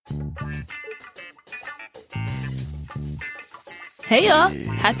Hey y'all,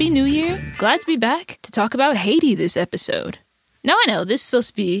 Happy New Year. Glad to be back to talk about Haiti this episode. Now I know this is supposed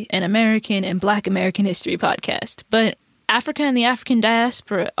to be an American and Black American history podcast, but Africa and the African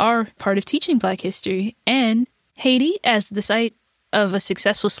diaspora are part of teaching Black history, and Haiti, as the site of a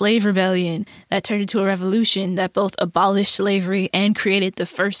successful slave rebellion that turned into a revolution that both abolished slavery and created the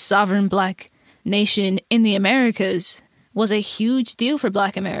first sovereign Black nation in the Americas, was a huge deal for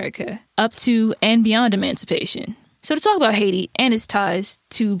Black America, up to and beyond emancipation. So to talk about Haiti and its ties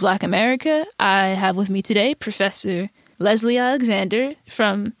to Black America, I have with me today Professor Leslie Alexander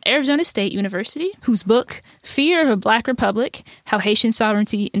from Arizona State University, whose book, Fear of a Black Republic, How Haitian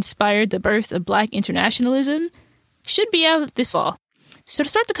Sovereignty Inspired the Birth of Black Internationalism, should be out this fall. So to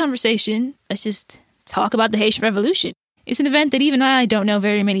start the conversation, let's just talk about the Haitian Revolution. It's an event that even I don't know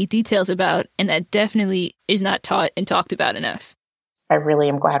very many details about, and that definitely is not taught and talked about enough. I really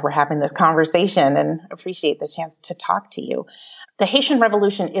am glad we're having this conversation and appreciate the chance to talk to you. The Haitian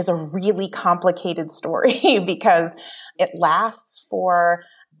Revolution is a really complicated story because it lasts for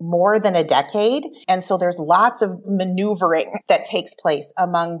more than a decade. And so there's lots of maneuvering that takes place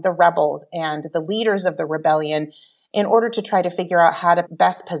among the rebels and the leaders of the rebellion in order to try to figure out how to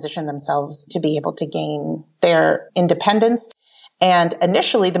best position themselves to be able to gain their independence. And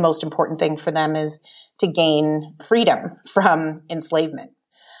initially, the most important thing for them is to gain freedom from enslavement.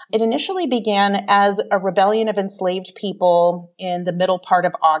 It initially began as a rebellion of enslaved people in the middle part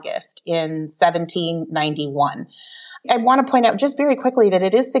of August in 1791. I want to point out just very quickly that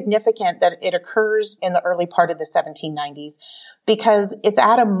it is significant that it occurs in the early part of the 1790s because it's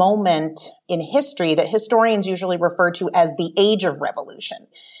at a moment in history that historians usually refer to as the Age of Revolution.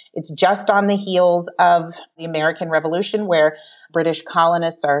 It's just on the heels of the American Revolution, where British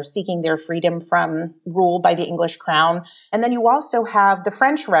colonists are seeking their freedom from rule by the English crown. And then you also have the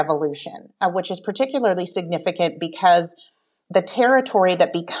French Revolution, which is particularly significant because the territory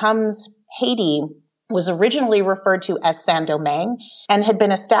that becomes Haiti was originally referred to as Saint-Domingue and had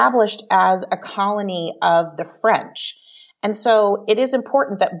been established as a colony of the French. And so it is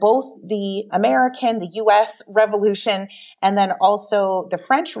important that both the American, the U.S. Revolution, and then also the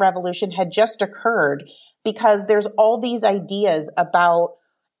French Revolution had just occurred because there's all these ideas about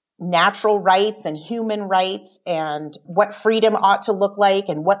natural rights and human rights and what freedom ought to look like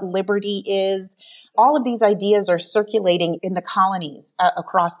and what liberty is. All of these ideas are circulating in the colonies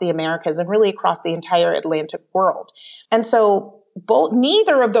across the Americas and really across the entire Atlantic world. And so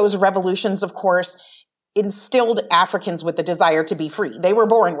neither of those revolutions, of course, instilled Africans with the desire to be free. They were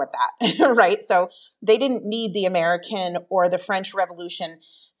born with that, right? So they didn't need the American or the French Revolution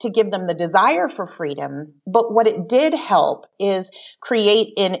to give them the desire for freedom. But what it did help is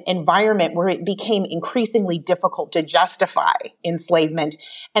create an environment where it became increasingly difficult to justify enslavement.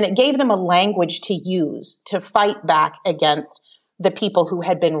 And it gave them a language to use to fight back against the people who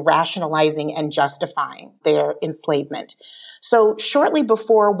had been rationalizing and justifying their enslavement. So shortly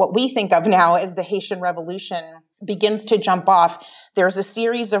before what we think of now as the Haitian Revolution begins to jump off, there's a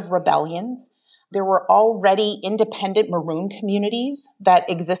series of rebellions. There were already independent Maroon communities that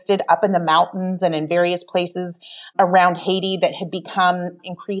existed up in the mountains and in various places around Haiti that had become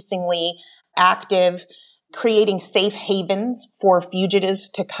increasingly active, creating safe havens for fugitives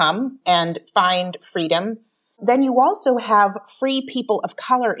to come and find freedom. Then you also have free people of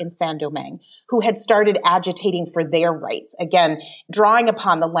color in Saint-Domingue who had started agitating for their rights. Again, drawing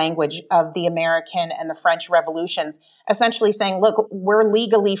upon the language of the American and the French revolutions, essentially saying, look, we're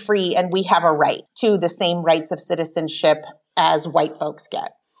legally free and we have a right to the same rights of citizenship as white folks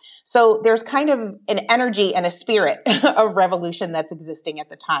get. So there's kind of an energy and a spirit of revolution that's existing at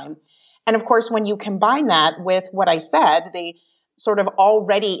the time. And of course, when you combine that with what I said, the sort of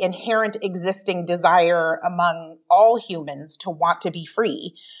already inherent existing desire among all humans to want to be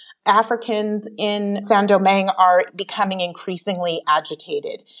free, Africans in Saint-Domingue are becoming increasingly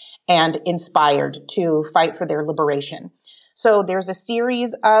agitated and inspired to fight for their liberation. So there's a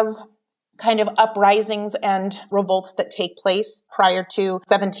series of kind of uprisings and revolts that take place prior to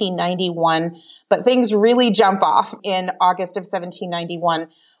 1791, but things really jump off in August of 1791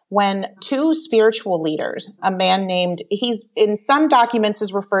 when two spiritual leaders, a man named, he's in some documents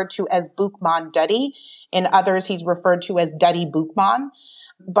is referred to as Boukman Dutty, in others he's referred to as Dutty Boukman,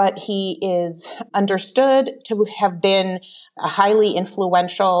 but he is understood to have been a highly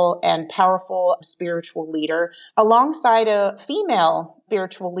influential and powerful spiritual leader, alongside a female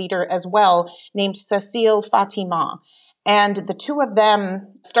spiritual leader as well named Cécile Fatima. And the two of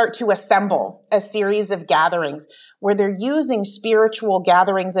them start to assemble a series of gatherings where they're using spiritual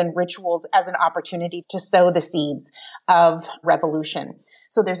gatherings and rituals as an opportunity to sow the seeds of revolution.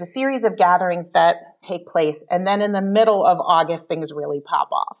 So there's a series of gatherings that take place. And then in the middle of August, things really pop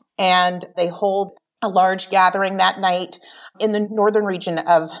off. And they hold a large gathering that night in the northern region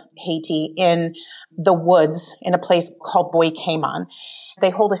of Haiti in the woods in a place called Bois-Cayman.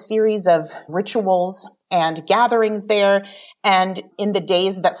 They hold a series of rituals and gatherings there. And in the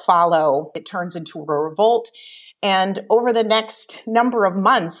days that follow, it turns into a revolt. And over the next number of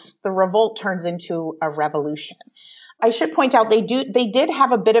months, the revolt turns into a revolution. I should point out they did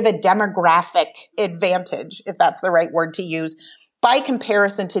have a bit of a demographic advantage, if that's the right word to use, by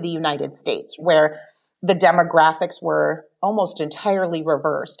comparison to the United States, where the demographics were almost entirely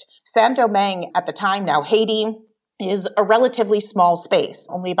reversed. Saint-Domingue at the time, now Haiti, is a relatively small space,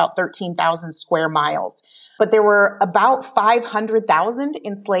 only about 13,000 square miles. But there were about 500,000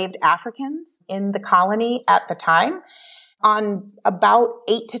 enslaved Africans in the colony at the time on about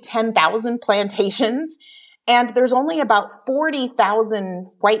 8 to 10,000 plantations. And there's only about 40,000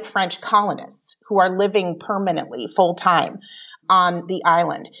 white French colonists who are living permanently full time on the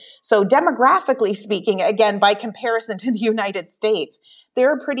island. So demographically speaking, again, by comparison to the United States,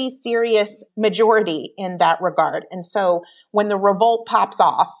 they're a pretty serious majority in that regard. And so when the revolt pops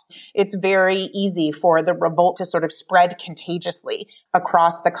off, it's very easy for the revolt to sort of spread contagiously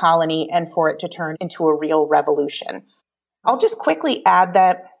across the colony and for it to turn into a real revolution. I'll just quickly add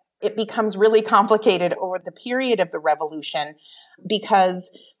that it becomes really complicated over the period of the revolution because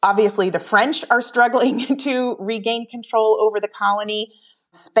obviously the French are struggling to regain control over the colony.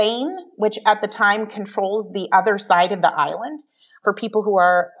 Spain, which at the time controls the other side of the island. For people who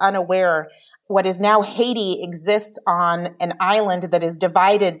are unaware, what is now Haiti exists on an island that is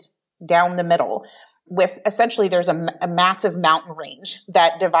divided down the middle with essentially there's a massive mountain range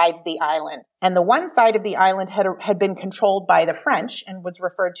that divides the island. And the one side of the island had been controlled by the French and was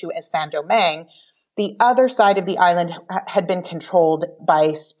referred to as Saint-Domingue. The other side of the island had been controlled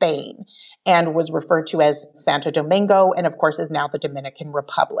by Spain and was referred to as Santo Domingo, and of course is now the Dominican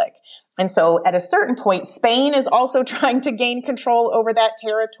Republic. And so at a certain point, Spain is also trying to gain control over that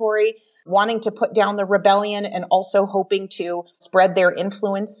territory, wanting to put down the rebellion and also hoping to spread their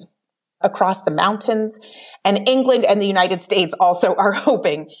influence across the mountains. And England and the United States also are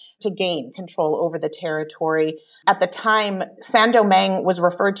hoping to gain control over the territory. At the time, Saint-Domingue was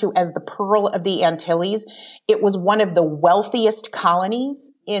referred to as the Pearl of the Antilles. It was one of the wealthiest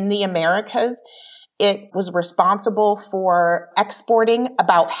colonies in the Americas. It was responsible for exporting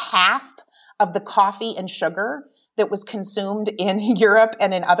about half of the coffee and sugar that was consumed in Europe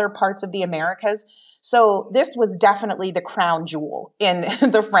and in other parts of the Americas. So this was definitely the crown jewel in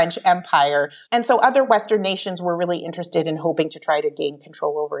the French Empire. And so other Western nations were really interested in hoping to try to gain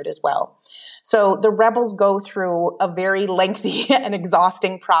control over it as well. So the rebels go through a very lengthy and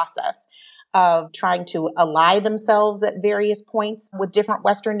exhausting process of trying to ally themselves at various points with different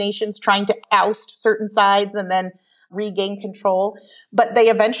Western nations, trying to oust certain sides and then regain control. But they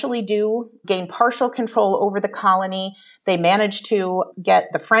eventually do gain partial control over the colony. They manage to get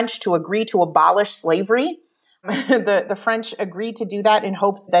the French to agree to abolish slavery. The French agreed to do that in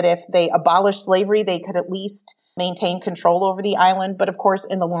hopes that if they abolished slavery, they could at least maintain control over the island. But of course,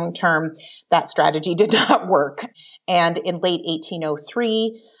 in the long term, that strategy did not work. And in late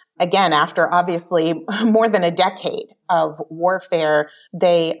 1803, again, after obviously more than a decade of warfare,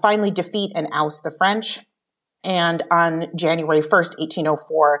 they finally defeat and oust the French. And on January 1st,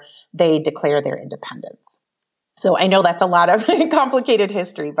 1804, they declare their independence. So I know that's a lot of complicated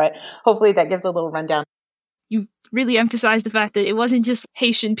history, but hopefully that gives a little rundown. You really emphasize the fact that it wasn't just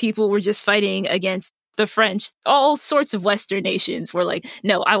Haitian people were just fighting against the French. All sorts of Western nations were like,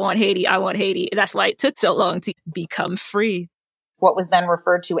 no, I want Haiti, I want Haiti. That's why it took so long to become free. What was then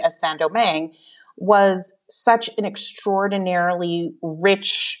referred to as Saint-Domingue was such an extraordinarily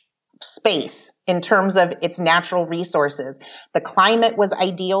rich space in terms of its natural resources. The climate was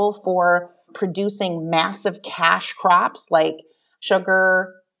ideal for producing massive cash crops like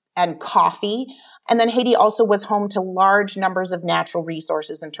sugar and coffee. And then Haiti also was home to large numbers of natural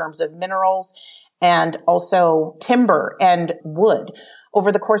resources in terms of minerals and also timber and wood.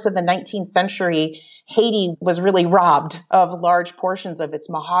 Over the course of the 19th century, Haiti was really robbed of large portions of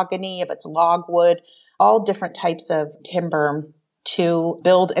its mahogany, of its logwood, all different types of timber to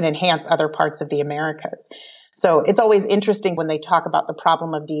build and enhance other parts of the Americas. So it's always interesting when they talk about the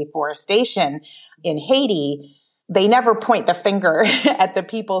problem of deforestation in Haiti, they never point the finger at the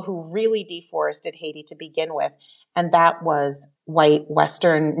people who really deforested Haiti to begin with. And that was white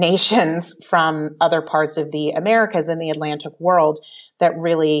Western nations from other parts of the Americas and the Atlantic world that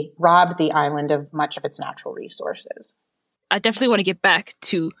really robbed the island of much of its natural resources. I definitely want to get back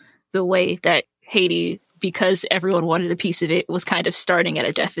to the way that Haiti because everyone wanted a piece of it, was kind of starting at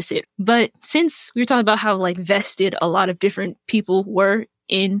a deficit. But since we were talking about how like vested a lot of different people were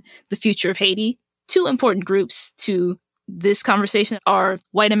in the future of Haiti, two important groups to this conversation are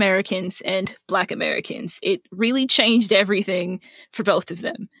white Americans and Black Americans. It really changed everything for both of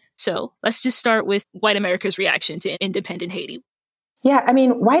them. So let's just start with white America's reaction to independent Haiti. Yeah, I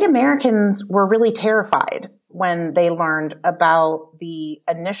mean, white Americans were really terrified when they learned about the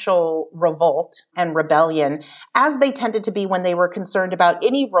initial revolt and rebellion, as they tended to be when they were concerned about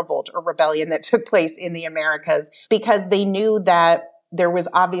any revolt or rebellion that took place in the Americas, because they knew that there was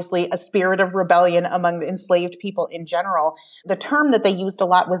obviously a spirit of rebellion among the enslaved people in general. The term that they used a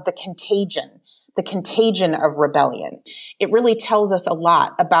lot was the contagion of rebellion. It really tells us a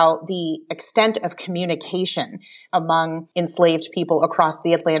lot about the extent of communication among enslaved people across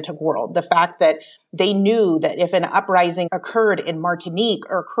the Atlantic world. The fact that they knew that if an uprising occurred in Martinique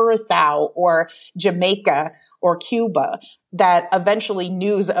or Curacao or Jamaica or Cuba, that eventually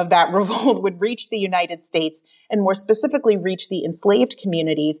news of that revolt would reach the United States and more specifically reach the enslaved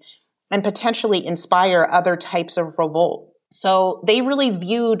communities and potentially inspire other types of revolt. So they really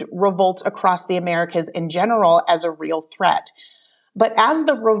viewed revolts across the Americas in general as a real threat. But as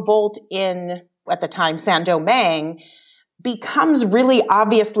the revolt in, at the time, Saint-Domingue becomes really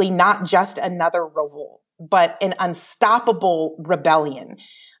obviously not just another revolt, but an unstoppable rebellion,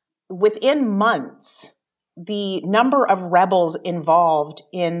 within months, the number of rebels involved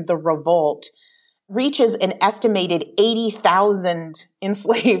in the revolt reaches an estimated 80,000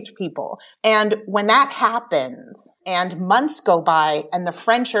 enslaved people. And when that happens and months go by and the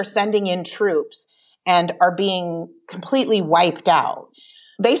French are sending in troops and are being completely wiped out,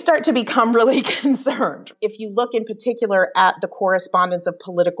 they start to become really concerned. If you look in particular at the correspondence of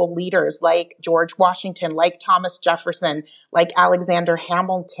political leaders like George Washington, like Thomas Jefferson, like Alexander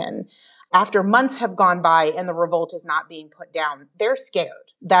Hamilton, after months have gone by and the revolt is not being put down, they're scared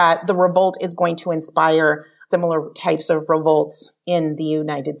that the revolt is going to inspire similar types of revolts in the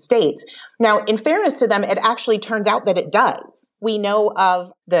United States. Now, in fairness to them, it actually turns out that it does. We know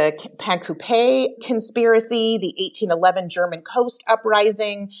of the Pain-Coupé conspiracy, the 1811 German Coast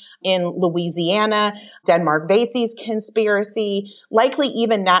Uprising in Louisiana, Denmark-Vesey's conspiracy, likely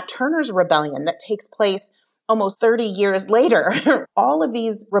even Nat Turner's rebellion that takes place almost 30 years later. All of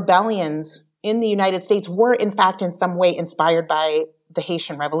these rebellions in the United States were, in fact, in some way inspired by the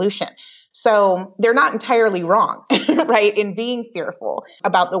Haitian Revolution. So they're not entirely wrong, right, in being fearful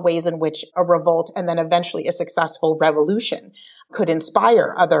about the ways in which a revolt and then eventually a successful revolution could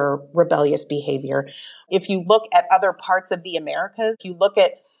inspire other rebellious behavior. If you look at other parts of the Americas, if you look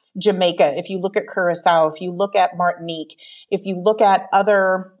at Jamaica, if you look at Curacao, if you look at Martinique, if you look at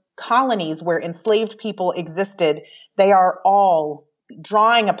other colonies where enslaved people existed, they are all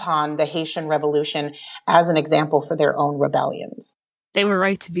drawing upon the Haitian Revolution as an example for their own rebellions. They were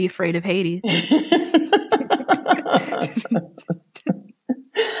right to be afraid of Haiti. Well,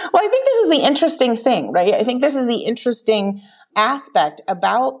 I think this is the interesting thing, right? I think this is the interesting aspect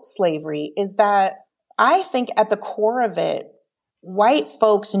about slavery is that I think at the core of it, white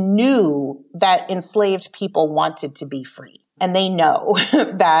folks knew that enslaved people wanted to be free. And they know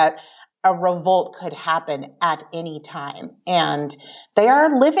that a revolt could happen at any time. And they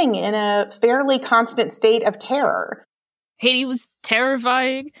are living in a fairly constant state of terror. Haiti was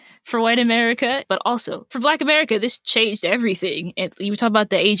terrifying for white America, but also for Black America, this changed everything. And you talk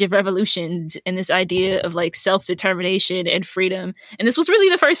about the age of revolutions and this idea of like self-determination and freedom. And this was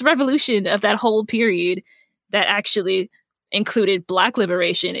really the first revolution of that whole period that actually included Black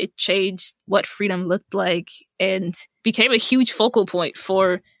liberation. It changed what freedom looked like and became a huge focal point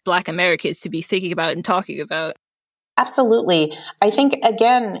for Black Americans to be thinking about and talking about. Absolutely. I think,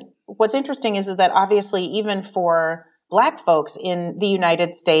 again, what's interesting is that obviously even for Black folks in the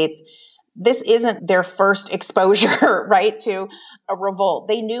United States, this isn't their first exposure, right, to a revolt.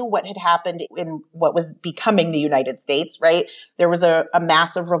 They knew what had happened in what was becoming the United States, right? There was a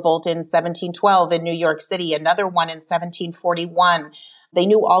massive revolt in 1712 in New York City, another one in 1741. They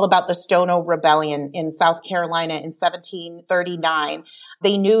knew all about the Stono Rebellion in South Carolina in 1739.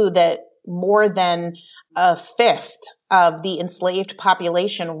 They knew that more than a fifth of the enslaved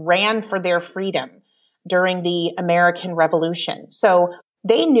population ran for their freedom during the American Revolution. So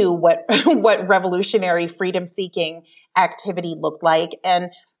they knew what revolutionary freedom-seeking activity looked like,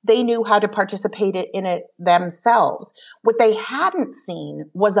 and they knew how to participate in it themselves. What they hadn't seen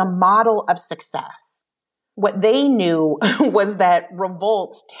was a model of success. What they knew was that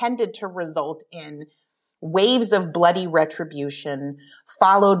revolts tended to result in waves of bloody retribution,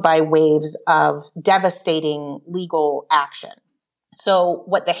 followed by waves of devastating legal action. So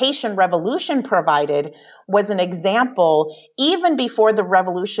what the Haitian Revolution provided was an example, even before the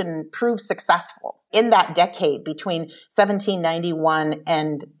revolution proved successful in that decade between 1791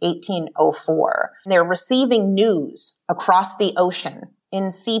 and 1804. They're receiving news across the ocean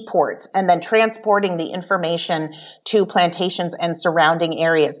in seaports and then transporting the information to plantations and surrounding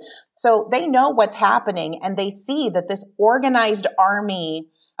areas. So they know what's happening, and they see that this organized army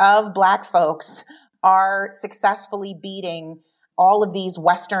of Black folks are successfully beating all of these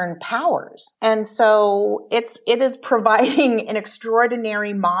Western powers. And so it is providing an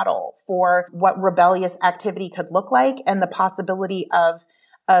extraordinary model for what rebellious activity could look like and the possibility of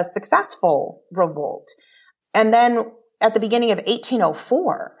a successful revolt. And then at the beginning of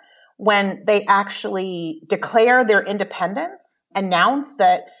 1804, when they actually declare their independence, announce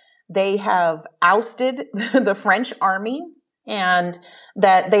that they have ousted the French army and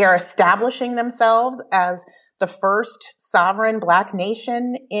that they are establishing themselves as the first sovereign Black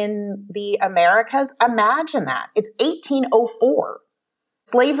nation in the Americas. Imagine that. It's 1804.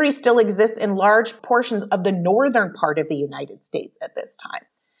 Slavery still exists in large portions of the northern part of the United States at this time.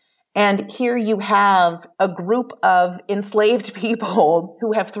 And here you have a group of enslaved people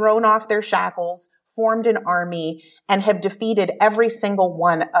who have thrown off their shackles, formed an army, and have defeated every single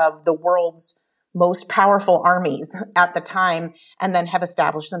one of the world's most powerful armies at the time, and then have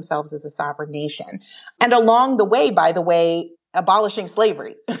established themselves as a sovereign nation. And along the way, by the way, abolishing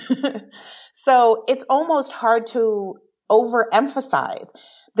slavery. So it's almost hard to overemphasize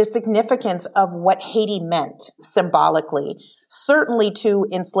the significance of what Haiti meant symbolically, certainly to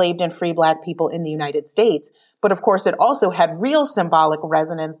enslaved and free Black people in the United States. But of course, it also had real symbolic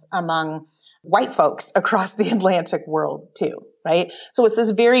resonance among white folks across the Atlantic world too, right? So it's this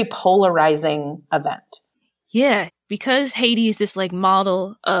very polarizing event. Yeah, because Haiti is this like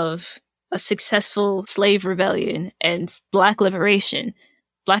model of a successful slave rebellion and Black liberation,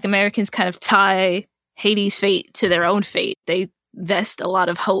 Black Americans kind of tie Haiti's fate to their own fate. They vest a lot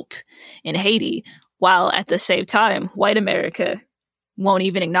of hope in Haiti, while at the same time, white America won't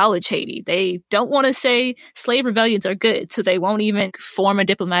even acknowledge Haiti. They don't want to say slave rebellions are good, so they won't even form a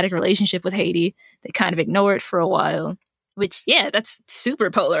diplomatic relationship with Haiti. They kind of ignore it for a while, which, yeah, that's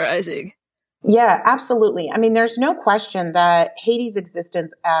super polarizing. Yeah, absolutely. I mean, there's no question that Haiti's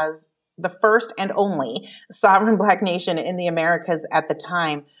existence as the first and only sovereign Black nation in the Americas at the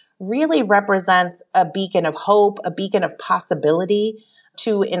time really represents a beacon of hope, a beacon of possibility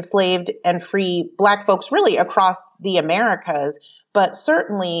to enslaved and free Black folks really across the Americas, but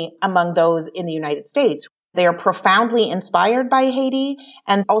certainly among those in the United States. They are profoundly inspired by Haiti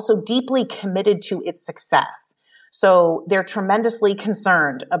and also deeply committed to its success. So they're tremendously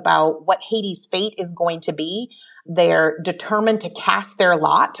concerned about what Haiti's fate is going to be. They're determined to cast their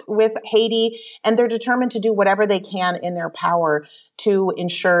lot with Haiti, and they're determined to do whatever they can in their power to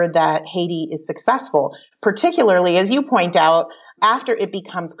ensure that Haiti is successful, particularly, as you point out, after it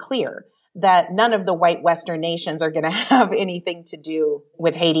becomes clear that none of the white Western nations are going to have anything to do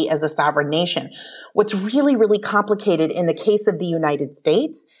with Haiti as a sovereign nation. What's really, really complicated in the case of the United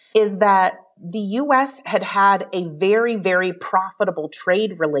States is that the U.S. had a very, very profitable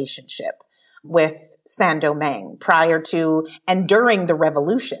trade relationship with Saint-Domingue prior to and during the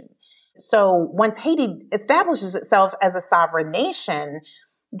revolution. So once Haiti establishes itself as a sovereign nation,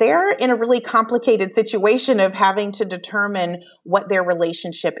 they're in a really complicated situation of having to determine what their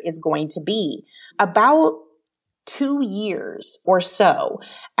relationship is going to be. About 2 years or so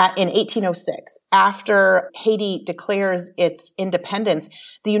in 1806, after Haiti declares its independence,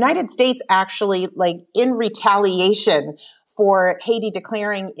 the United States actually, in retaliation for Haiti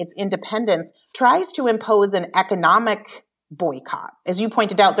declaring its independence, tries to impose an economic boycott. As you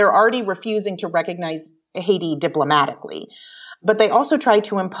pointed out, they're already refusing to recognize Haiti diplomatically. But they also try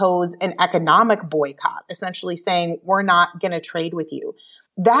to impose an economic boycott, essentially saying, we're not going to trade with you.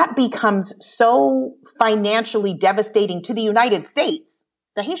 That becomes so financially devastating to the United States.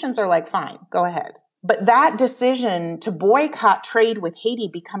 The Haitians are like, fine, go ahead. But that decision to boycott trade with Haiti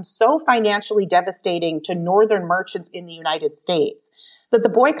becomes so financially devastating to northern merchants in the United States that the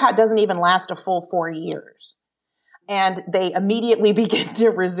boycott doesn't even last a full 4 years. And they immediately begin to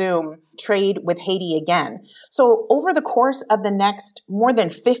resume trade with Haiti again. So over the course of the next more than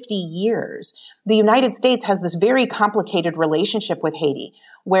 50 years, the United States has this very complicated relationship with Haiti,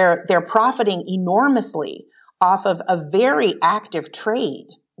 where they're profiting enormously off of a very active trade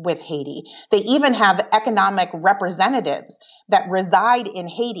with Haiti. They even have economic representatives that reside in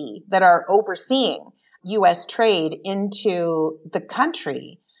Haiti that are overseeing U.S. trade into the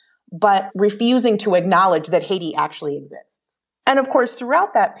country, but refusing to acknowledge that Haiti actually exists. And of course,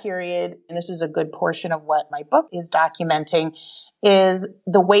 throughout that period, and this is a good portion of what my book is documenting, is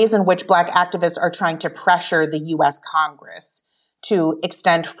the ways in which Black activists are trying to pressure the U.S. Congress to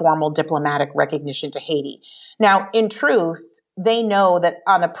extend formal diplomatic recognition to Haiti. Now, in truth, they know that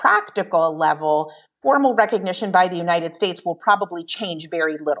on a practical level, formal recognition by the United States will probably change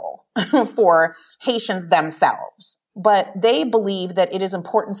very little for Haitians themselves. But they believe that it is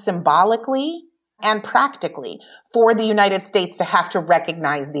important symbolically and practically for the United States to have to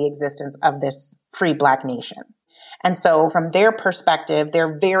recognize the existence of this free Black nation. And so from their perspective,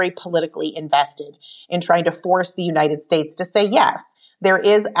 they're very politically invested in trying to force the United States to say, yes, there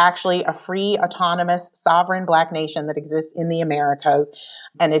is actually a free, autonomous, sovereign Black nation that exists in the Americas.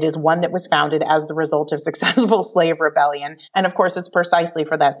 And it is one that was founded as the result of successful slave rebellion. And of course, it's precisely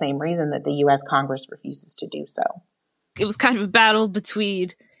for that same reason that the U.S. Congress refuses to do so. It was kind of a battle between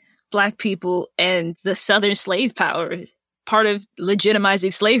Black people and the Southern slave power. Part of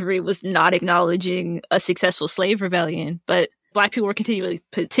legitimizing slavery was not acknowledging a successful slave rebellion, but Black people were continually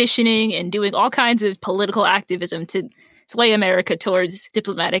petitioning and doing all kinds of political activism to sway America towards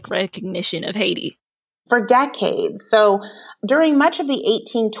diplomatic recognition of Haiti. For decades. So during much of the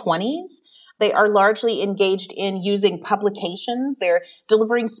 1820s, they are largely engaged in using publications. They're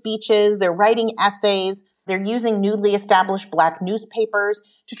delivering speeches, they're writing essays, they're using newly established Black newspapers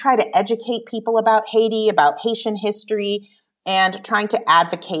to try to educate people about Haiti, about Haitian history, and trying to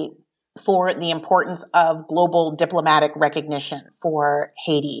advocate for the importance of global diplomatic recognition for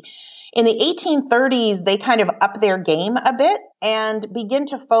Haiti. In the 1830s, they kind of up their game a bit and begin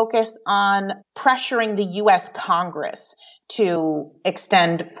to focus on pressuring the U.S. Congress to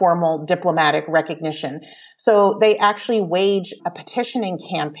extend formal diplomatic recognition. So they actually wage a petitioning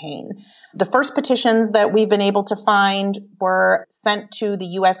campaign. The first petitions that we've been able to find were sent to the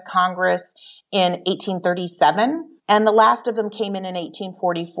U.S. Congress in 1837, and the last of them came in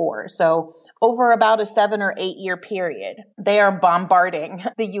 1844. So over about a 7 or 8 year period, they are bombarding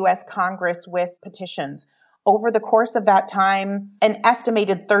the U.S. Congress with petitions. Over the course of that time, an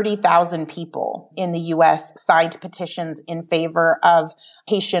estimated 30,000 people in the U.S. signed petitions in favor of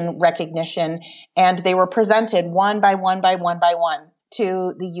Haitian recognition, and they were presented one by one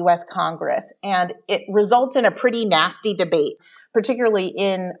to the U.S. Congress. And it results in a pretty nasty debate, particularly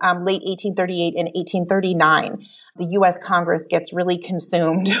in late 1838 and 1839. The U.S. Congress gets really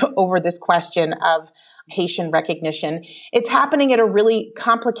consumed over this question of Haitian recognition. It's happening at a really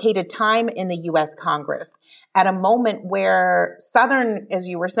complicated time in the U.S. Congress, at a moment where Southern, as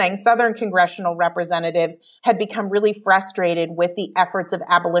you were saying, Southern congressional representatives had become really frustrated with the efforts of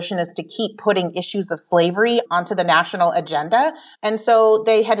abolitionists to keep putting issues of slavery onto the national agenda. And so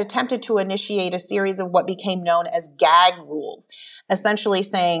they had attempted to initiate a series of what became known as gag rules, essentially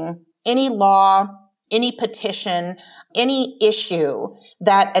saying any law, any petition, any issue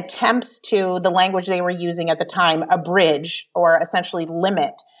that attempts to, the language they were using at the time, abridge or essentially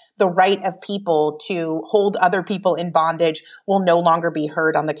limit the right of people to hold other people in bondage will no longer be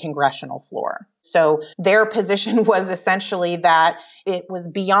heard on the congressional floor. So their position was essentially that it was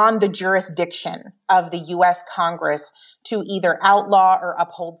beyond the jurisdiction of the U.S. Congress to either outlaw or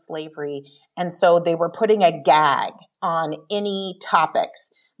uphold slavery. And so they were putting a gag on any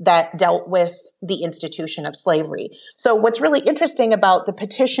topics that dealt with the institution of slavery. So what's really interesting about the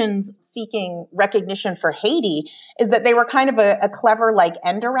petitions seeking recognition for Haiti is that they were kind of a clever like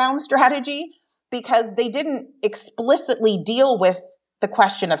end around strategy, because they didn't explicitly deal with the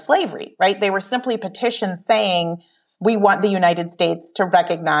question of slavery, right? They were simply petitions saying, we want the United States to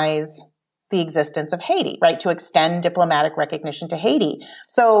recognize the existence of Haiti, right? To extend diplomatic recognition to Haiti.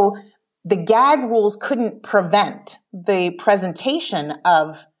 So the gag rules couldn't prevent the presentation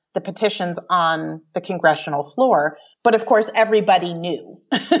of the petitions on the congressional floor. But of course, everybody knew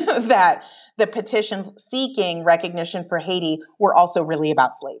that the petitions seeking recognition for Haiti were also really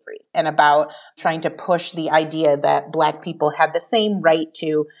about slavery and about trying to push the idea that Black people had the same right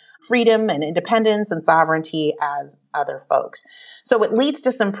to freedom and independence and sovereignty as other folks. So it leads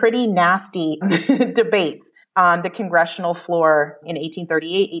to some pretty nasty debates on the congressional floor in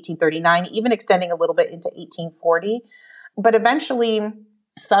 1838, 1839, even extending a little bit into 1840. But eventually,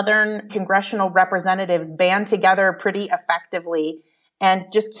 Southern congressional representatives band together pretty effectively and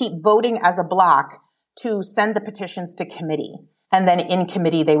just keep voting as a bloc to send the petitions to committee. And then in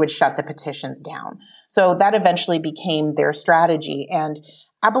committee, they would shut the petitions down. So that eventually became their strategy. And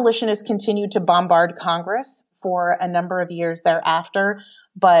abolitionists continued to bombard Congress for a number of years thereafter,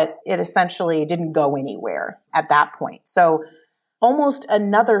 but it essentially didn't go anywhere at that point. So almost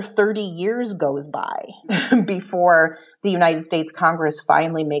another 30 years goes by before the United States Congress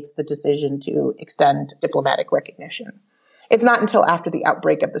finally makes the decision to extend diplomatic recognition. It's not until after the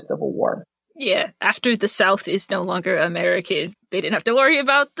outbreak of the Civil War. Yeah, after the South is no longer American, they didn't have to worry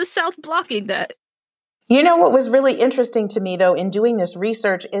about the South blocking that. You know, what was really interesting to me, though, in doing this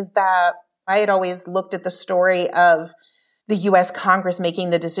research is that I had always looked at the story of the U.S. Congress making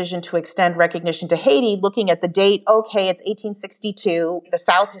the decision to extend recognition to Haiti, looking at the date. Okay, it's 1862. The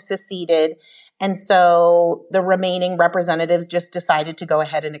South has seceded. And so the remaining representatives just decided to go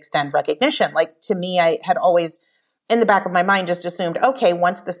ahead and extend recognition. Like, to me, I had always, in the back of my mind, just assumed, okay,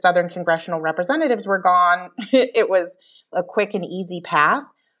 once the Southern congressional representatives were gone, it was a quick and easy path.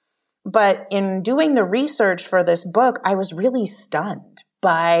 But in doing the research for this book, I was really stunned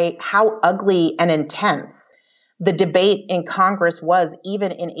by how ugly and intense the debate in Congress was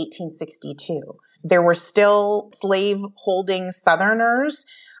even in 1862. There were still slave-holding Southerners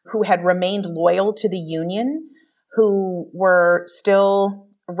who had remained loyal to the Union, who were still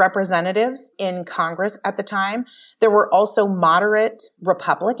representatives in Congress at the time. There were also moderate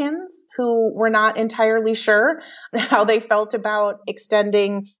Republicans who were not entirely sure how they felt about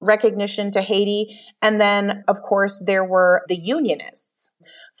extending recognition to Haiti. And then, of course, there were the Unionists,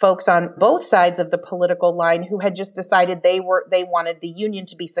 folks on both sides of the political line who had just decided they wanted the Union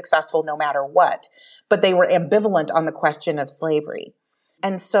to be successful no matter what, but they were ambivalent on the question of slavery.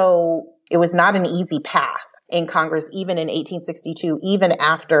 And so it was not an easy path in Congress, even in 1862, even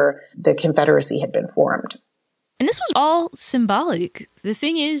after the Confederacy had been formed. And this was all symbolic. The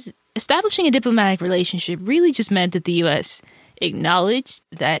thing is, establishing a diplomatic relationship really just meant that the U.S. acknowledged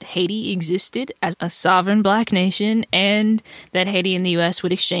that Haiti existed as a sovereign black nation and that Haiti and the U.S.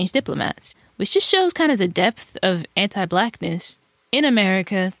 would exchange diplomats, which just shows kind of the depth of anti-blackness in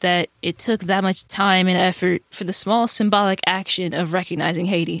America, that it took that much time and effort for the small symbolic action of recognizing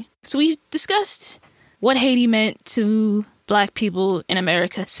Haiti. So we've discussed what Haiti meant to Black people in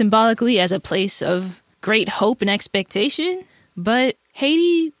America symbolically as a place of great hope and expectation, but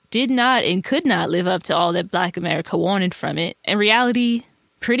Haiti did not and could not live up to all that Black America wanted from it, and reality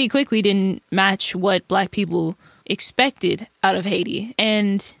pretty quickly didn't match what Black people expected out of Haiti.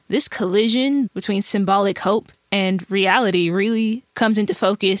 And this collision between symbolic hope and reality really comes into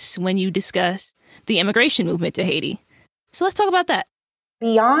focus when you discuss the immigration movement to Haiti. So let's talk about that.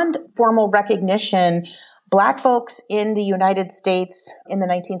 Beyond formal recognition, Black folks in the United States in the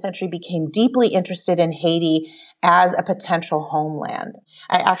 19th century became deeply interested in Haiti as a potential homeland.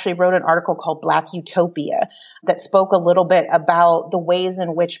 I actually wrote an article called Black Utopia that spoke a little bit about the ways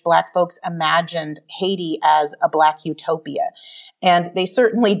in which Black folks imagined Haiti as a Black utopia. And they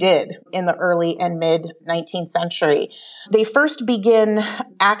certainly did in the early and mid 19th century. They first begin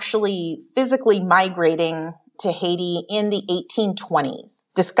actually physically migrating to Haiti in the 1820s.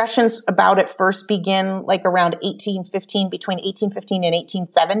 Discussions about it first begin like around 1815, between 1815 and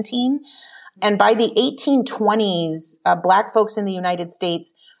 1817. And by the 1820s, Black folks in the United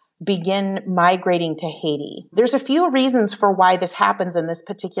States begin migrating to Haiti. There's a few reasons for why this happens in this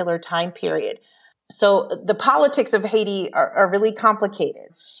particular time period. So the politics of Haiti are really complicated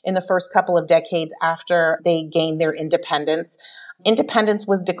in the first couple of decades after they gained their independence. Independence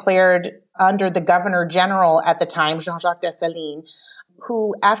was declared under the governor general at the time, Jean-Jacques Dessalines,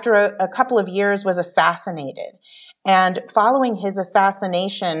 who after a couple of years was assassinated. And following his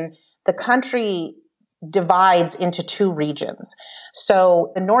assassination, the country divides into two regions.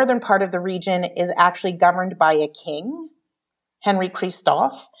 So the northern part of the region is actually governed by a king, Henri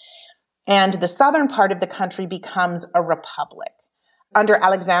Christophe, and the southern part of the country becomes a republic under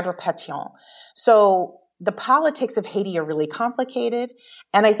Alexandre Pétion. So the politics of Haiti are really complicated.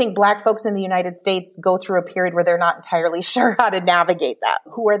 And I think Black folks in the United States go through a period where they're not entirely sure how to navigate that.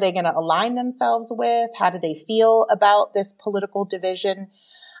 Who are they going to align themselves with? How do they feel about this political division?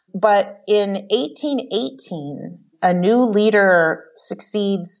 But in 1818, a new leader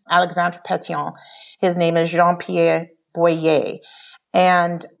succeeds Alexandre Pétion. His name is Jean-Pierre Boyer.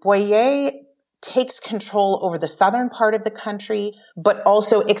 And Boyer takes control over the southern part of the country, but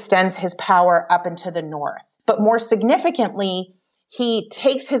also extends his power up into the north. But more significantly, he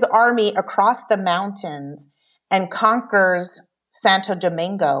takes his army across the mountains and conquers Santo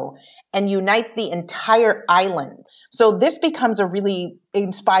Domingo and unites the entire island. So this becomes a really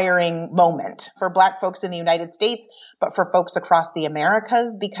inspiring moment for Black folks in the United States, but for folks across the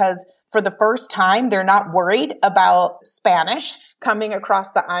Americas, because for the first time, they're not worried about Spanish coming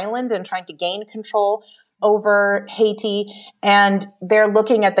across the island and trying to gain control over Haiti. And they're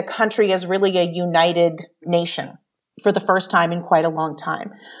looking at the country as really a united nation for the first time in quite a long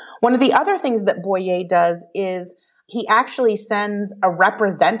time. One of the other things that Boyer does is he actually sends a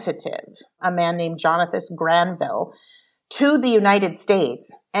representative, a man named Jonathan Granville, to the United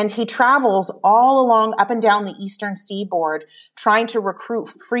States, and he travels all along up and down the eastern seaboard trying to recruit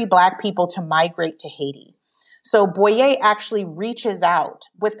free Black people to migrate to Haiti. So Boyer actually reaches out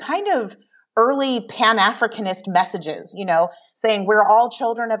with kind of early Pan-Africanist messages, saying we're all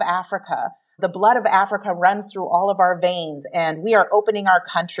children of Africa. The blood of Africa runs through all of our veins, and we are opening our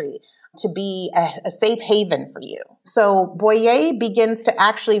country to be a safe haven for you. So Boyer begins to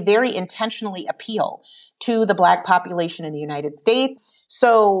actually very intentionally appeal to the Black population in the United States.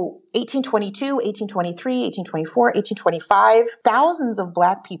 So 1822, 1823, 1824, 1825, thousands of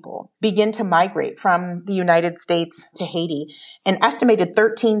Black people begin to migrate from the United States to Haiti. An estimated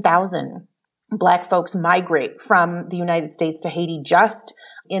 13,000 Black folks migrate from the United States to Haiti just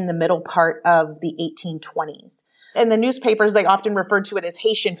in the middle part of the 1820s. In the newspapers, they often refer to it as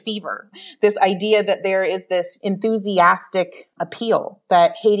Haitian fever, this idea that there is this enthusiastic appeal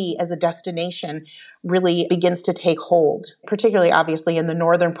that Haiti as a destination really begins to take hold, particularly obviously in the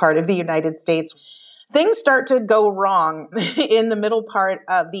northern part of the United States. Things start to go wrong in the middle part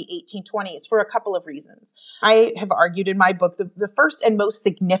of the 1820s for a couple of reasons. I have argued in my book the first and most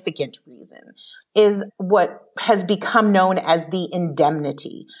significant reason is what has become known as the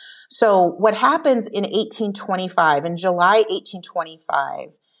indemnity. So what happens in 1825, in July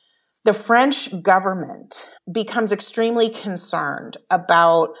 1825, the French government becomes extremely concerned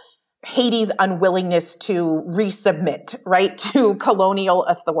about Haiti's unwillingness to resubmit, right, to colonial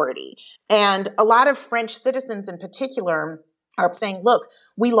authority. And a lot of French citizens in particular are saying, look,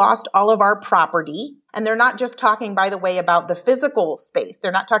 we lost all of our property. And they're not just talking, by the way, about the physical space.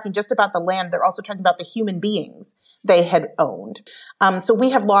 They're not talking just about the land. They're also talking about the human beings they had owned. So we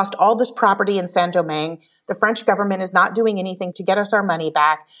have lost all this property in Saint-Domingue. The French government is not doing anything to get us our money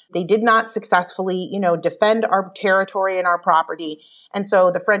back. They did not successfully, defend our territory and our property. And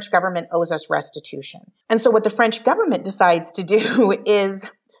so the French government owes us restitution. And so what the French government decides to do is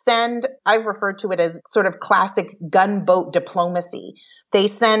send, I've referred to it as sort of classic gunboat diplomacy. They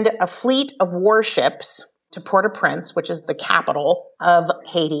send a fleet of warships to Port-au-Prince, which is the capital of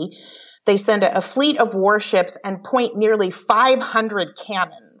Haiti. They send a fleet of warships and point nearly 500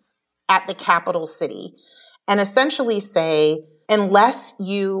 cannons at the capital city and essentially say, unless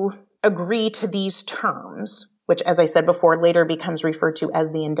you agree to these terms, which, as I said before, later becomes referred to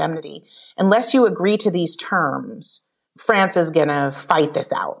as the indemnity, unless you agree to these terms, France is going to fight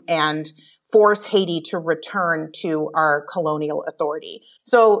this out and force Haiti to return to our colonial authority.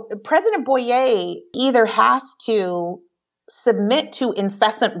 So President Boyer either has to submit to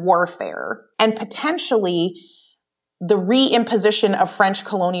incessant warfare and potentially the reimposition of French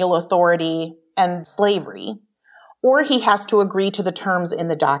colonial authority and slavery, or he has to agree to the terms in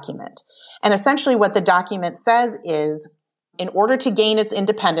the document. And essentially what the document says is, in order to gain its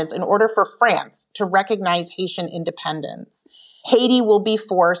independence, in order for France to recognize Haitian independence, Haiti will be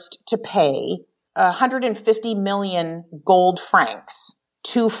forced to pay 150 million gold francs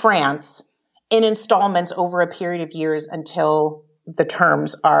to France in installments over a period of years until the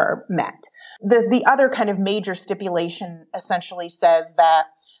terms are met. The other kind of major stipulation essentially says that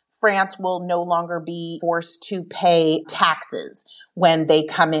France will no longer be forced to pay taxes when they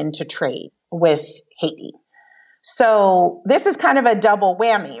come into trade with Haiti. So this is kind of a double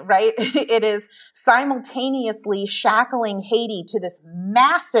whammy, right? It is simultaneously shackling Haiti to this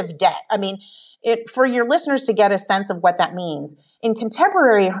massive debt. I mean, for your listeners to get a sense of what that means, in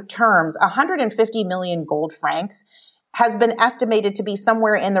contemporary terms, 150 million gold francs has been estimated to be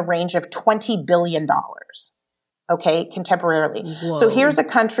somewhere in the range of $20 billion. Okay, contemporarily. Whoa. So here's a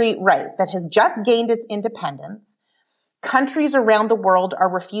country, right, that has just gained its independence. Countries around the world are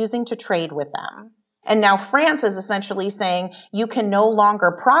refusing to trade with them. And now France is essentially saying you can no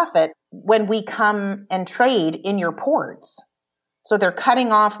longer profit when we come and trade in your ports. So they're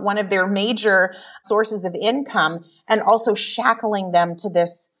cutting off one of their major sources of income and also shackling them to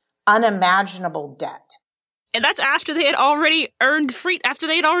this unimaginable debt. And that's after they had already earned free, after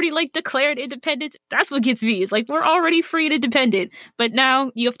they had already declared independence. That's what gets me. It's like, we're already free and independent, but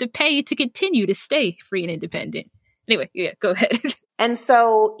now you have to pay to continue to stay free and independent. Anyway, yeah, go ahead. And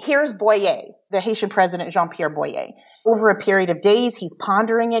so here's Boyer, the Haitian president, Jean-Pierre Boyer. Over a period of days, he's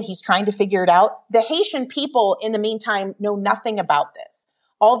pondering it. He's trying to figure it out. The Haitian people, in the meantime, know nothing about this.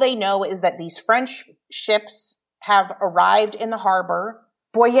 All they know is that these French ships have arrived in the harbor.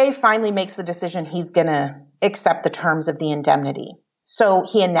 Boyer finally makes the decision he's going to accept the terms of the indemnity. So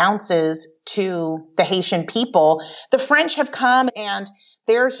he announces to the Haitian people, the French have come and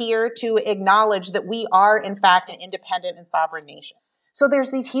they're here to acknowledge that we are, in fact, an independent and sovereign nation. So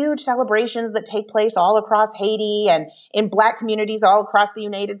there's these huge celebrations that take place all across Haiti and in Black communities all across the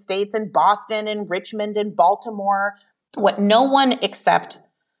United States, in Boston and Richmond and Baltimore. What no one except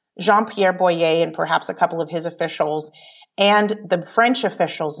Jean-Pierre Boyer and perhaps a couple of his officials and the French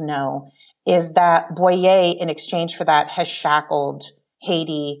officials know is that Boyer, in exchange for that, has shackled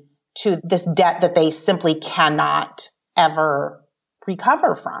Haiti to this debt that they simply cannot ever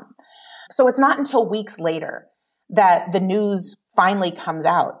recover from. So it's not until weeks later that the news finally comes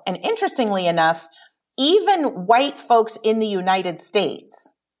out. And interestingly enough, even white folks in the United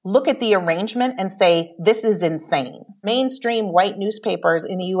States look at the arrangement and say, this is insane. Mainstream white newspapers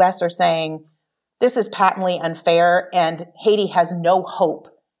in the US are saying, this is patently unfair and Haiti has no hope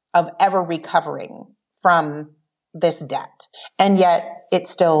of ever recovering from this debt. And yet it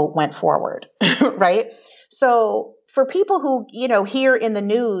still went forward, right? So for people who, hear in the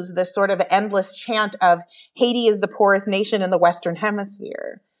news this sort of endless chant of Haiti is the poorest nation in the Western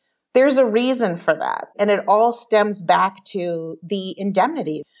Hemisphere, there's a reason for that. And it all stems back to the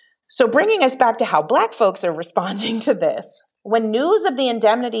indemnity. So bringing us back to how Black folks are responding to this, when news of the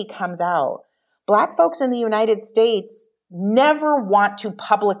indemnity comes out, Black folks in the United States never want to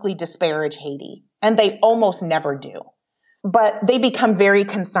publicly disparage Haiti, and they almost never do. But they become very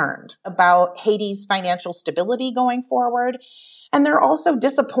concerned about Haiti's financial stability going forward. And they're also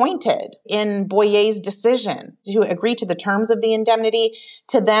disappointed in Boyer's decision to agree to the terms of the indemnity.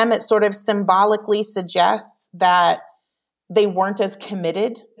 To them, it sort of symbolically suggests that they weren't as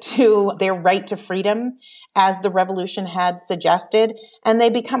committed to their right to freedom as the revolution had suggested. And they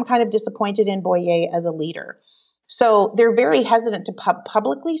become kind of disappointed in Boyer as a leader. So they're very hesitant to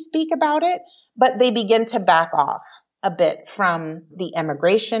publicly speak about it, but they begin to back off a bit from the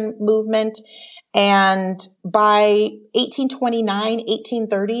immigration movement. And by 1829,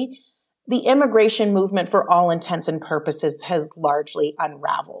 1830, the immigration movement, for all intents and purposes, has largely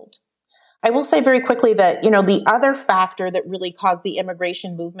unraveled. I will say very quickly that, the other factor that really caused the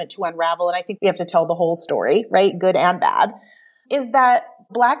immigration movement to unravel, and I think we have to tell the whole story, right, good and bad, is that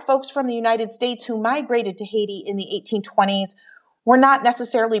Black folks from the United States who migrated to Haiti in the 1820s were not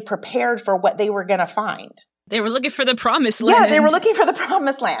necessarily prepared for what they were going to find. They were looking for the promised land. Yeah, they were looking for the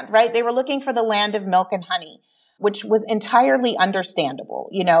promised land, right? They were looking for the land of milk and honey, which was entirely understandable,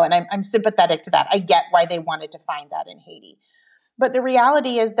 and I'm sympathetic to that. I get why they wanted to find that in Haiti. But the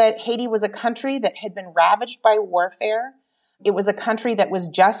reality is that Haiti was a country that had been ravaged by warfare. It was a country that was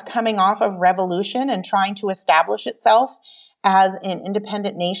just coming off of revolution and trying to establish itself as an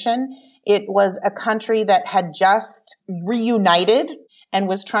independent nation. It was a country that had just reunited and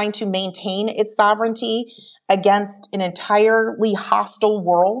was trying to maintain its sovereignty against an entirely hostile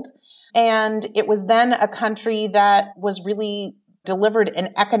world. And it was then a country that was really delivered an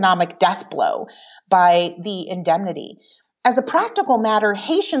economic death blow by the indemnity. As a practical matter,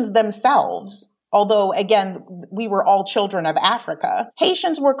 Haitians themselves, although again, we were all children of Africa,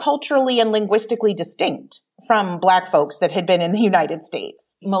 Haitians were culturally and linguistically distinct from Black folks that had been in the United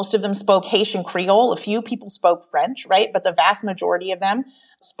States. Most of them spoke Haitian Creole. A few people spoke French, right? But the vast majority of them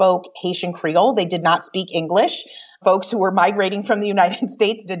spoke Haitian Creole. They did not speak English. Folks who were migrating from the United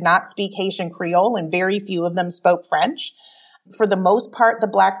States did not speak Haitian Creole, and very few of them spoke French. For the most part, the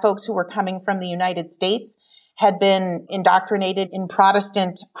Black folks who were coming from the United States had been indoctrinated in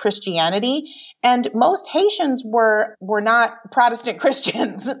Protestant Christianity. And most Haitians were not Protestant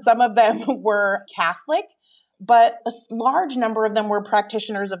Christians. Some of them were Catholic, but a large number of them were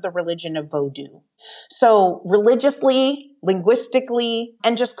practitioners of the religion of Vodou. So religiously, linguistically,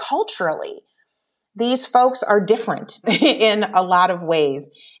 and just culturally, these folks are different in a lot of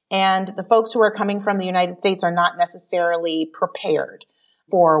ways. And the folks who are coming from the United States are not necessarily prepared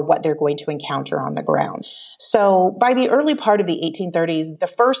for what they're going to encounter on the ground. So by the early part of the 1830s, the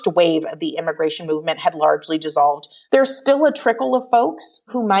first wave of the immigration movement had largely dissolved. There's still a trickle of folks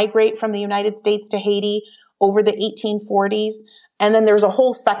who migrate from the United States to Haiti over the 1840s. And then there's a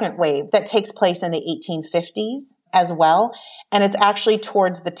whole second wave that takes place in the 1850s as well. And it's actually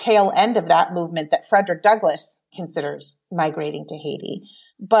towards the tail end of that movement that Frederick Douglass considers migrating to Haiti.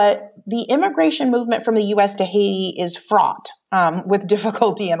 But the immigration movement from the U.S. to Haiti is fraught with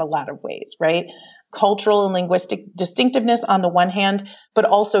difficulty in a lot of ways, right? Cultural and linguistic distinctiveness on the one hand, but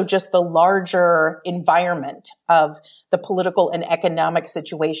also just the larger environment of the political and economic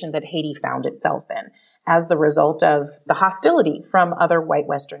situation that Haiti found itself in as the result of the hostility from other white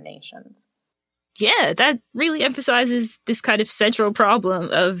Western nations. Yeah, that really emphasizes this kind of central problem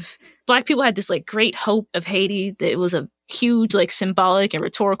of Black people had this great hope of Haiti, that it was a huge symbolic and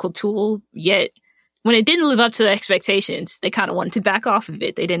rhetorical tool, yet when it didn't live up to the expectations, they kind of wanted to back off of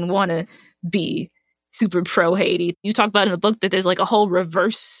it. They didn't want to be super pro Haiti. You talk about in the book that there's a whole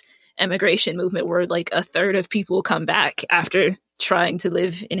reverse immigration movement where a third of people come back after trying to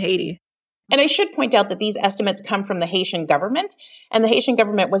live in Haiti. And I should point out that these estimates come from the Haitian government, and the Haitian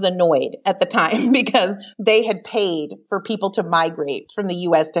government was annoyed at the time because they had paid for people to migrate from the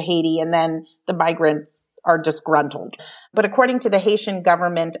U.S. to Haiti, and then the migrants are disgruntled. But according to the Haitian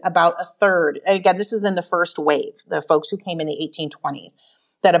government, about a third, and again, this is in the first wave, the folks who came in the 1820s,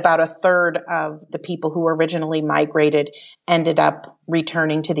 that about a third of the people who originally migrated ended up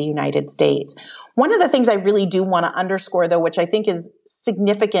returning to the United States. One of the things I really do want to underscore, though, which I think is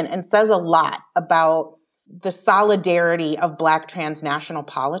significant and says a lot about the solidarity of Black transnational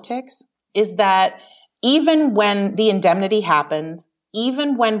politics, is that even when the indemnity happens,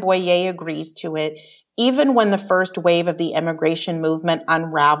 even when Boyer agrees to it, even when the first wave of the immigration movement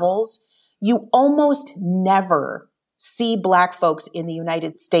unravels, you almost never see Black folks in the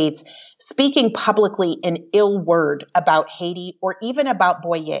United States speaking publicly an ill word about Haiti or even about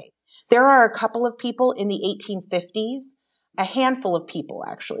Boyer. There are a couple of people in the 1850s, a handful of people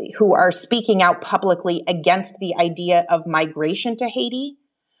actually, who are speaking out publicly against the idea of migration to Haiti.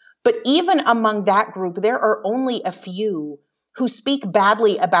 But even among that group, there are only a few who speak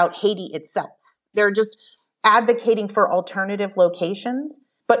badly about Haiti itself. They're just advocating for alternative locations,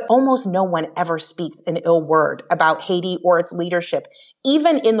 but almost no one ever speaks an ill word about Haiti or its leadership,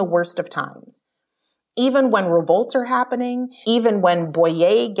 even in the worst of times. Even when revolts are happening, even when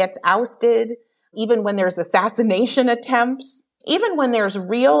Boyer gets ousted, even when there's assassination attempts, even when there's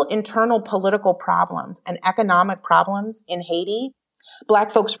real internal political problems and economic problems in Haiti, Black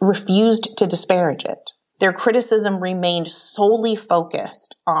folks refused to disparage it. Their criticism remained solely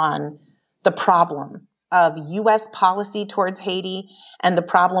focused on the problem of U.S. policy towards Haiti and the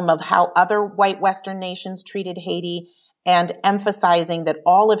problem of how other white Western nations treated Haiti, and emphasizing that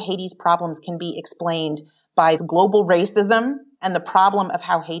all of Haiti's problems can be explained by global racism and the problem of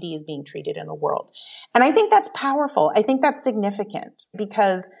how Haiti is being treated in the world. And I think that's powerful. I think that's significant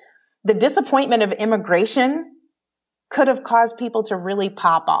because the disappointment of immigration could have caused people to really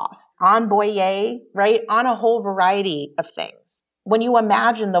pop off on Boyer, right? On a whole variety of things. When you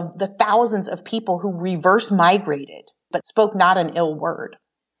imagine the thousands of people who reverse migrated but spoke not an ill word,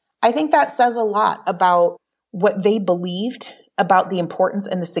 I think that says a lot about what they believed about the importance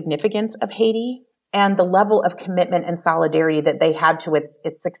and the significance of Haiti and the level of commitment and solidarity that they had to its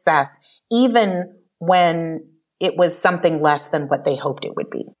success, even when it was something less than what they hoped it would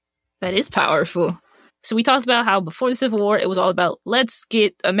be. That is powerful. So we talked about how before the Civil War, it was all about let's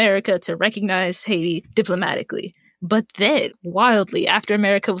get America to recognize Haiti diplomatically. But then, wildly, after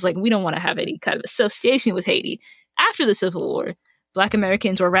America was like, we don't want to have any kind of association with Haiti, after the Civil War, Black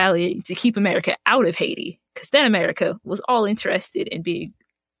Americans were rallying to keep America out of Haiti, because then America was all interested in being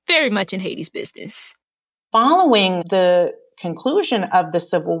very much in Haiti's business. Following the conclusion of the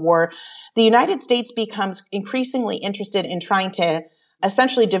Civil War, the United States becomes increasingly interested in trying to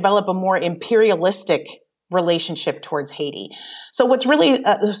essentially develop a more imperialistic relationship towards Haiti. So what's really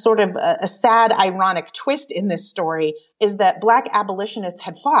a sort of a sad, ironic twist in this story is that Black abolitionists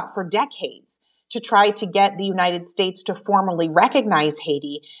had fought for decades to try to get the United States to formally recognize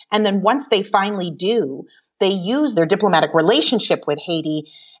Haiti. And then once they finally do, they use their diplomatic relationship with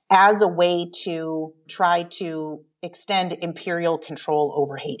Haiti as a way to try to extend imperial control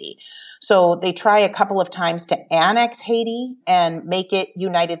over Haiti. So they try a couple of times to annex Haiti and make it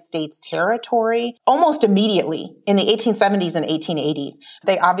United States territory almost immediately in the 1870s and 1880s.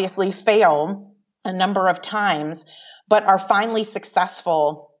 They obviously fail a number of times, but are finally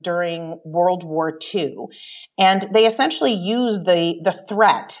successful during World War II. And they essentially use the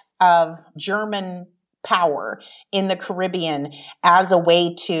threat of German power in the Caribbean as a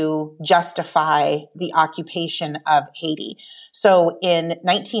way to justify the occupation of Haiti. So in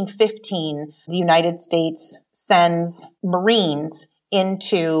 1915, the United States sends Marines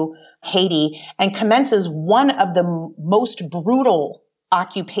into Haiti and commences one of the most brutal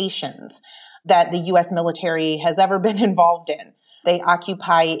occupations that the U.S. military has ever been involved in. They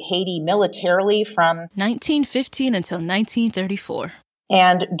occupy Haiti militarily from 1915 until 1934.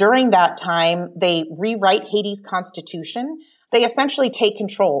 And during that time, they rewrite Haiti's constitution. They essentially take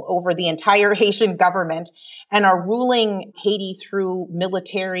control over the entire Haitian government and are ruling Haiti through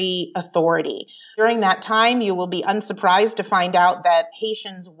military authority. During that time, you will be unsurprised to find out that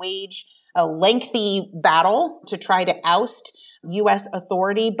Haitians wage a lengthy battle to try to oust U.S.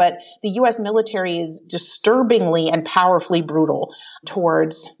 authority, but the U.S. military is disturbingly and powerfully brutal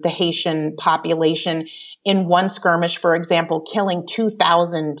towards the Haitian population. In one skirmish, for example, killing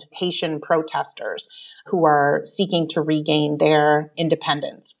 2,000 Haitian protesters who are seeking to regain their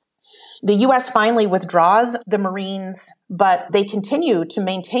independence. The U.S. finally withdraws the Marines, but they continue to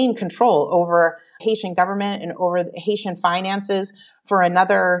maintain control over Haitian government and over the Haitian finances for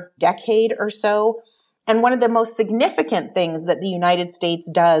another decade or so. And one of the most significant things that the United States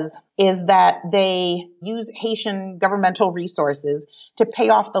does is that they use Haitian governmental resources to pay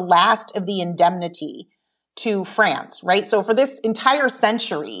off the last of the indemnity to France, right? So for this entire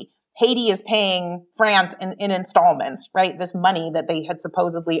century, Haiti is paying France in installments, right? This money that they had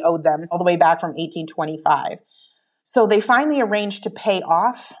supposedly owed them all the way back from 1825. So they finally arranged to pay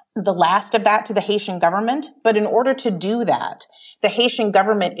off the last of that to the Haitian government. But in order to do that, the Haitian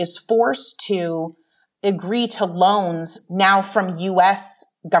government is forced to agree to loans now from U.S.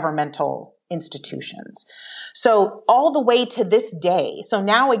 governmental institutions. So all the way to this day, so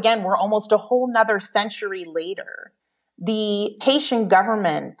now again, we're almost a whole nother century later, the Haitian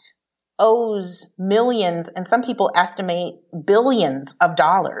government owes millions, and some people estimate billions of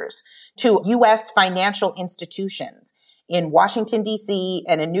dollars to U.S. financial institutions in Washington, D.C.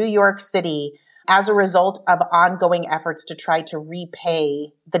 and in New York City as a result of ongoing efforts to try to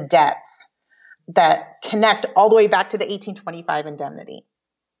repay the debts that connect all the way back to the 1825 indemnity.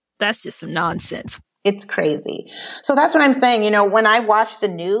 That's just some nonsense. It's crazy. So that's what I'm saying. You know, when I watch the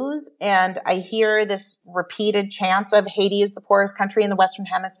news and I hear this repeated chants of Haiti is the poorest country in the Western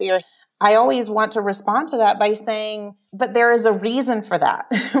Hemisphere, I always want to respond to that by saying, but there is a reason for that,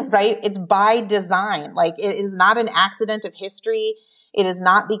 right? It's by design. Like, it is not an accident of history. It is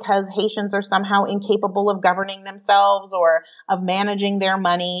not because Haitians are somehow incapable of governing themselves or of managing their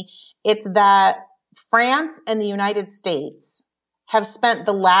money. It's that France and the United States have spent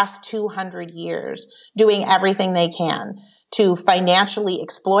the last 200 years doing everything they can to financially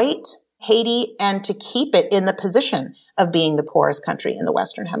exploit Haiti and to keep it in the position of being the poorest country in the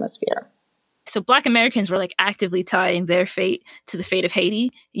Western Hemisphere. So Black Americans were like actively tying their fate to the fate of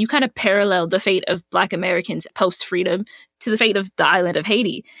Haiti. You kind of paralleled the fate of Black Americans post-freedom to the fate of the island of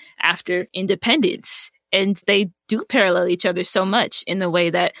Haiti after independence. And they do parallel each other so much in the way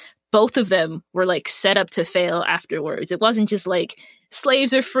that both of them were like set up to fail afterwards. It wasn't just like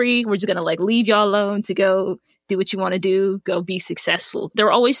slaves are free. We're just going to like leave y'all alone to go do what you want to do, go be successful. There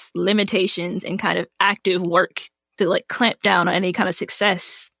were always limitations and kind of active work to like clamp down on any kind of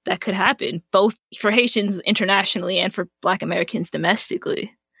success that could happen, both for Haitians internationally and for Black Americans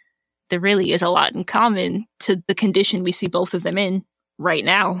domestically. There really is a lot in common to the condition we see both of them in right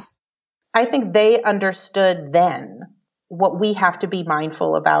now. I think they understood then what we have to be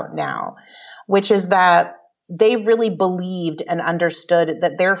mindful about now, which is that they really believed and understood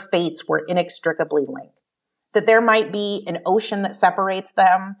that their fates were inextricably linked, that there might be an ocean that separates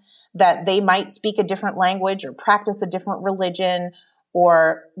them, that they might speak a different language or practice a different religion,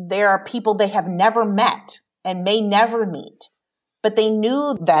 or there are people they have never met and may never meet. But they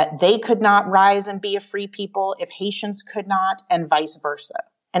knew that they could not rise and be a free people if Haitians could not, and vice versa.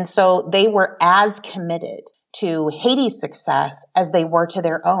 And so they were as committed to Haiti's success as they were to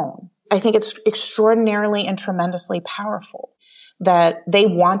their own. I think it's extraordinarily and tremendously powerful that they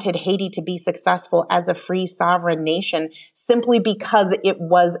wanted Haiti to be successful as a free sovereign nation simply because it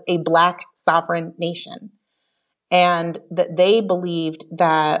was a Black sovereign nation. And that they believed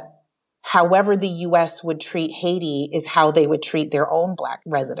that however the U.S. would treat Haiti is how they would treat their own Black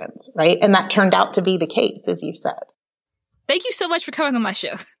residents, right? And that turned out to be the case, as you said. Thank you so much for coming on my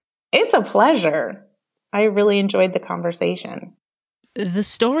show. It's a pleasure. I really enjoyed the conversation. The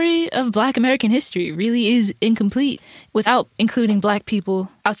story of Black American history really is incomplete without including Black people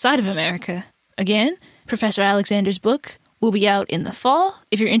outside of America. Again, Professor Alexander's book will be out in the fall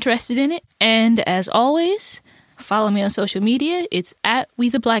if you're interested in it. And as always, follow me on social media. It's at We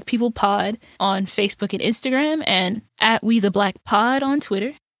the Black People Pod on Facebook and Instagram, and at We the Black Pod on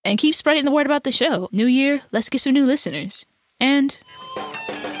Twitter. And keep spreading the word about the show. New year, let's get some new listeners. And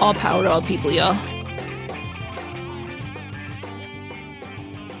all power to all people, y'all.